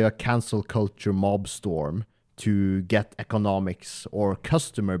media cancel culture mob storm to get economics or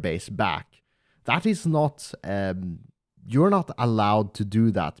customer base back, that is not you're not allowed to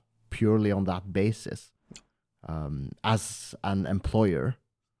do that purely on that basis as an employer.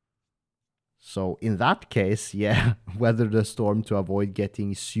 So in that case, yeah, weather the storm to avoid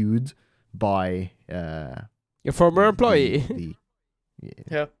getting sued by Your former employee.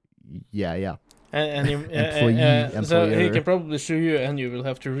 yeah, yeah. and you, Employee, so he employer. can probably sue you, and you will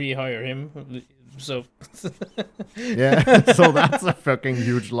have to rehire him. So Yeah, so that's a fucking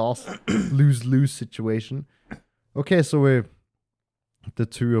huge loss. Lose-lose situation. Okay, so we're the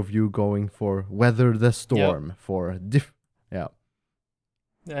two of you going for weather the storm for yeah.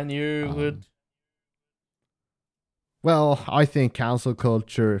 And you would. Well, I think cancel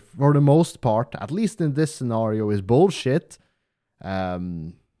culture, for the most part, at least in this scenario, is bullshit.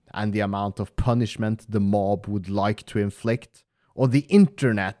 And the amount of punishment the mob would like to inflict, or the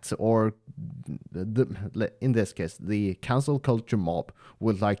internet, or in this case, the cancel culture mob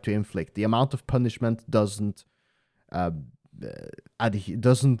would like to inflict, the amount of punishment doesn't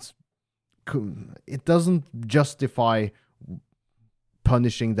justify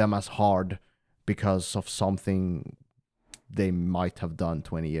punishing them as hard because of something they might have done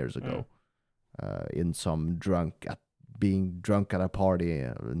 20 years ago in some being drunk at a party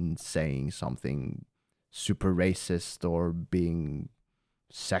and saying something super racist or being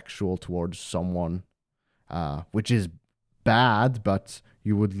sexual towards someone, which is bad, but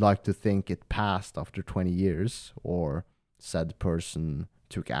you would like to think it passed after 20 years or said person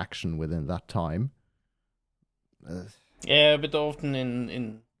took action within that time. Yeah, but often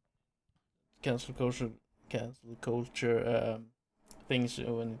in cancel culture things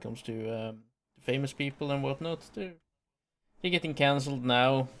when it comes to famous people and whatnot, they're getting cancelled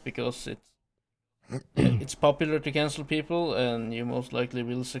now because it's popular to cancel people, and you most likely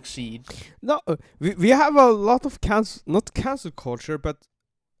will succeed. No, we have a lot of not cancel culture, but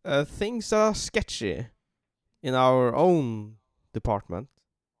things that are sketchy in our own department.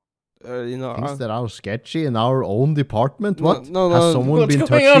 Things that are sketchy in our own department? No, What? no, Has no. someone What's been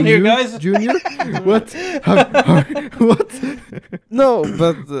going on touching here, you, guys? Junior? What? What? No,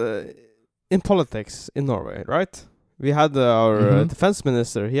 but in politics in Norway, right? We had our defense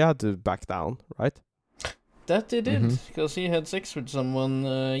minister. He had to back down, right? That he did, because he had sex with someone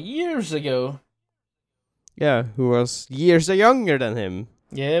years ago. Yeah, who was years younger than him.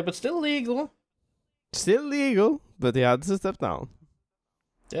 Yeah, but still legal. Still legal, but he had to step down.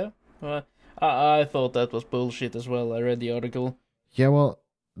 Yeah. I thought that was bullshit as well. I read the article. Yeah, well,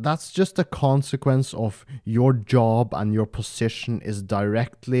 that's just a consequence of your job, and your position is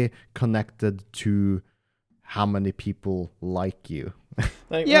directly connected to how many people like you.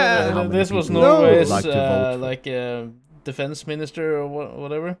 Like, Yeah. How many this was people Norway's like to vote for. like defense minister or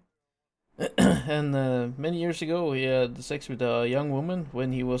whatever. And many years ago, he had sex with a young woman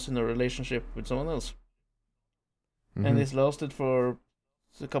when he was in a relationship with someone else. And this lasted for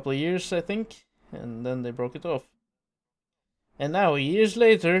a couple of years, I think, and then they broke it off. And now, years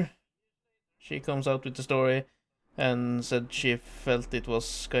later, she comes out with the story and said she felt it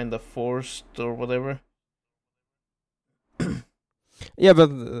was kind of forced or whatever. Yeah, but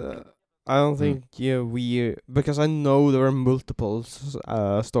I don't think because I know there were multiple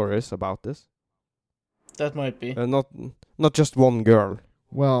stories about this. Mm-hmm. That might be. Not just one girl.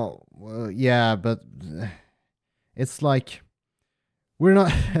 Well, yeah, but it's like we're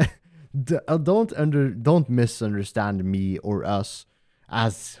not. Don't misunderstand me or us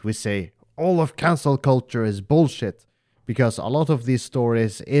as we say all of cancel culture is bullshit, because a lot of these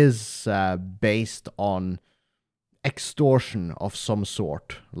stories is based on extortion of some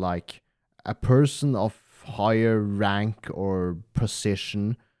sort, like a person of higher rank or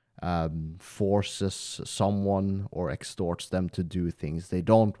position forces someone or extorts them to do things they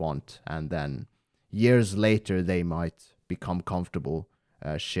don't want, and then years later they might become comfortable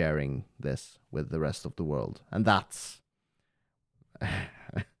sharing this with the rest of the world. And that's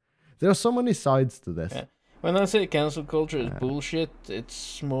there are so many sides to this. Yeah. When I say cancel culture is bullshit,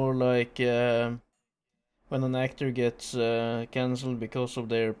 it's more like when an actor gets cancelled because of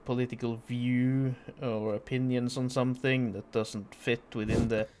their political view or opinions on something that doesn't fit within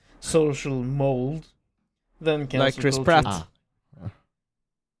the social mold, then cancel Like Chris culture. Pratt. Ah,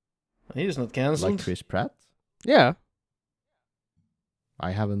 He's not cancelled. like Chris Pratt? Yeah.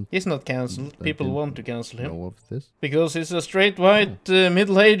 I haven't He's not cancelled. I People didn't want to cancel him know of this. because he's a straight white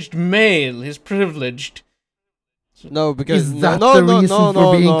middle-aged male. He's privileged. No, because Is that the reason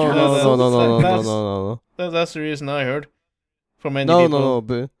for being no. That's the reason I heard from many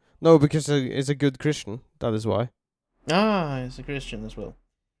people. No, because he's a good Christian. That is why. Ah, he's a Christian as well.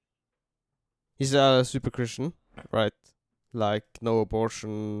 He's a super Christian, right? Like no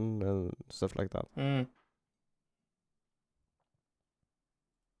abortion and stuff like that. Mm.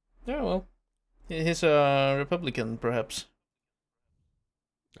 Yeah, well, he's a Republican, perhaps.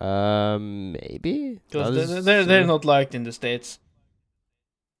 Maybe. Because they're not liked in the States.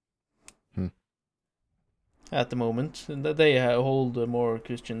 At the moment. And they hold more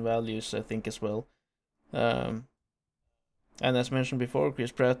Christian values, I think, as well. And as mentioned before,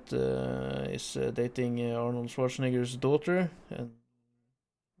 Chris Pratt is dating Arnold Schwarzenegger's daughter. And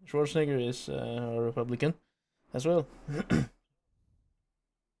Schwarzenegger is a Republican as well.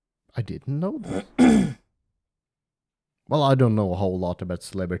 I didn't know that. Well, I don't know a whole lot about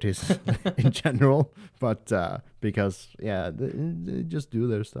celebrities in general, but because they just do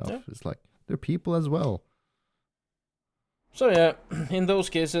their stuff. Yeah. It's like they're people as well. So yeah, in those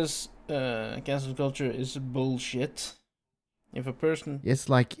cases, cancel culture is bullshit. If a person... It's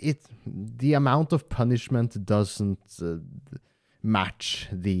like the amount of punishment doesn't match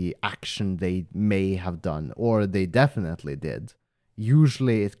the action they may have done, or they definitely did.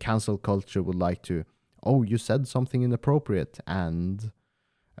 Usually, cancel culture would like to, oh, you said something inappropriate, and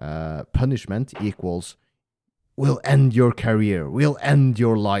punishment equals, we'll end your career, we'll end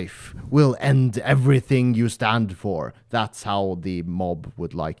your life, we'll end everything you stand for. That's how the mob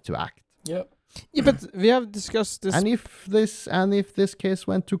would like to act. Yep. Yeah, but we have discussed this. And if this case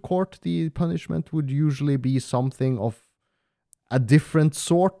went to court, the punishment would usually be something of a different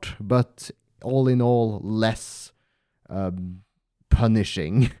sort, but all in all, less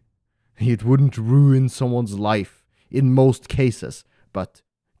punishing. It wouldn't ruin someone's life in most cases, but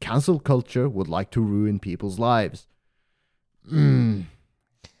cancel culture would like to ruin people's lives.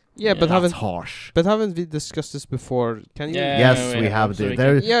 Yeah, but That's harsh. haven't we discussed this before? Can you? Yeah. Yes, we have.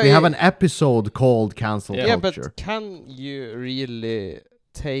 We have an episode called Cancel Yeah. Yeah, Culture. but can you really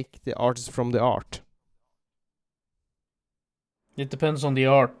take the artist from the art? It depends on the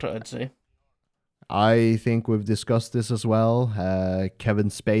art, I'd say. I think we've discussed this as well. Kevin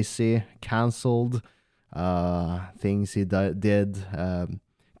Spacey cancelled things he did.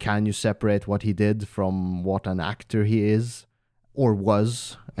 Can you separate what he did from what an actor he is or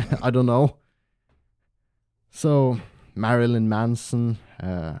was? I don't know. So Marilyn Manson,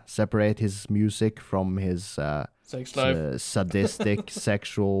 separate his music from his Sex life. sadistic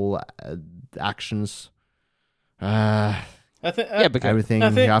sexual actions. I think. Yeah, because Everything I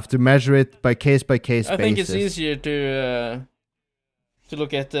think- you have to measure it by case basis. I think it's easier to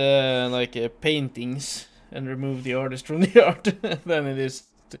look at paintings and remove the artist from the art than it is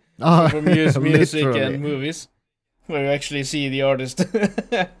for music Literally. and movies, where you actually see the artist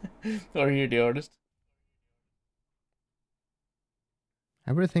or hear the artist.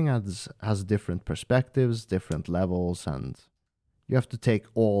 Everything has different perspectives, different levels, and you have to take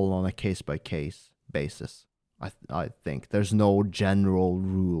all on a case by case basis. I think there's no general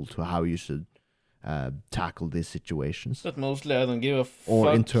rule to how you should tackle these situations. But mostly, I don't give a Or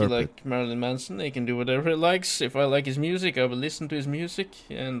fuck. interpret. Like Marilyn Manson, he can do whatever he likes. If I like his music, I will listen to his music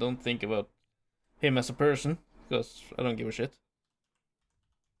and don't think about him as a person, because I don't give a shit.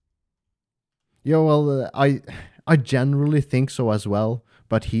 Yeah, well, I generally think so as well.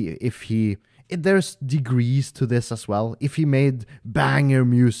 But there's degrees to this as well. If he made banger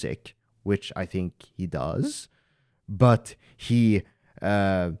music, which I think he does, but he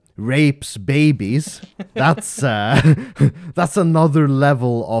rapes babies, that's that's another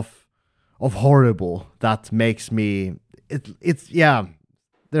level of horrible that makes me. It's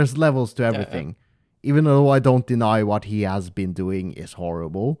there's levels to everything. Even though I don't deny what he has been doing is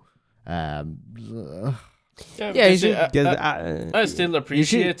horrible. yeah, you because should get. I still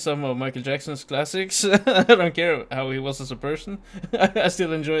appreciate some of Michael Jackson's classics. I don't care how he was as a person. I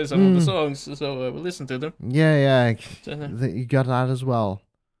still enjoy some of the songs, so I will listen to them. Yeah, So, you got that as well.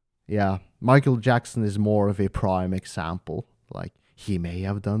 Yeah, Michael Jackson is more of a prime example. Like, he may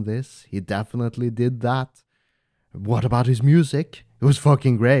have done this. He definitely did that. What about his music? It was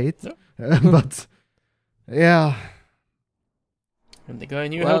fucking great. Yeah. But, yeah. And the guy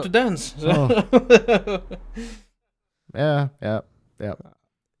knew how to dance. So. Oh. Yeah.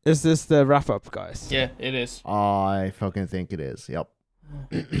 Is this the wrap up, guys? Yeah, it is. I fucking think it is. Yep.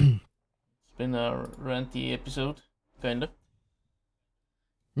 It's been a ranty episode, kinda.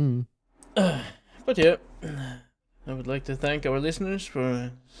 But yeah, I would like to thank our listeners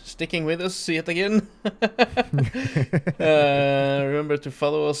for sticking with us yet again. Remember to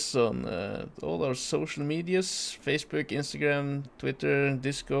follow us on all our social medias: Facebook, Instagram, Twitter,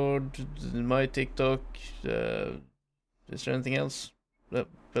 Discord, my TikTok. Is there anything else?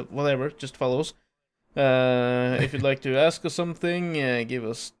 But whatever, just follow us. If you'd like to ask us something, give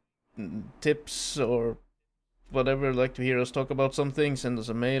us tips or whatever, like to hear us talk about something, send us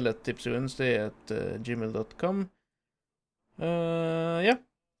a mail at tipsywednesday@gmail.com. Yeah.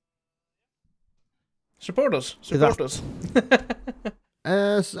 Support us.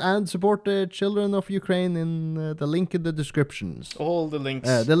 And support the children of Ukraine in the link in the descriptions. All the links.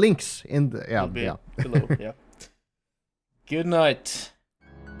 The links in the will be below. Yeah. Good night.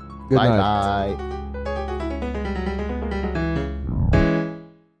 Good night. Bye.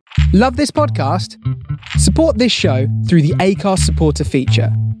 Love this podcast? Support this show through the Acast supporter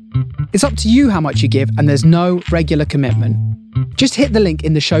feature. It's up to you how much you give, and there's no regular commitment. Just hit the link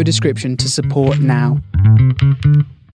in the show description to support now.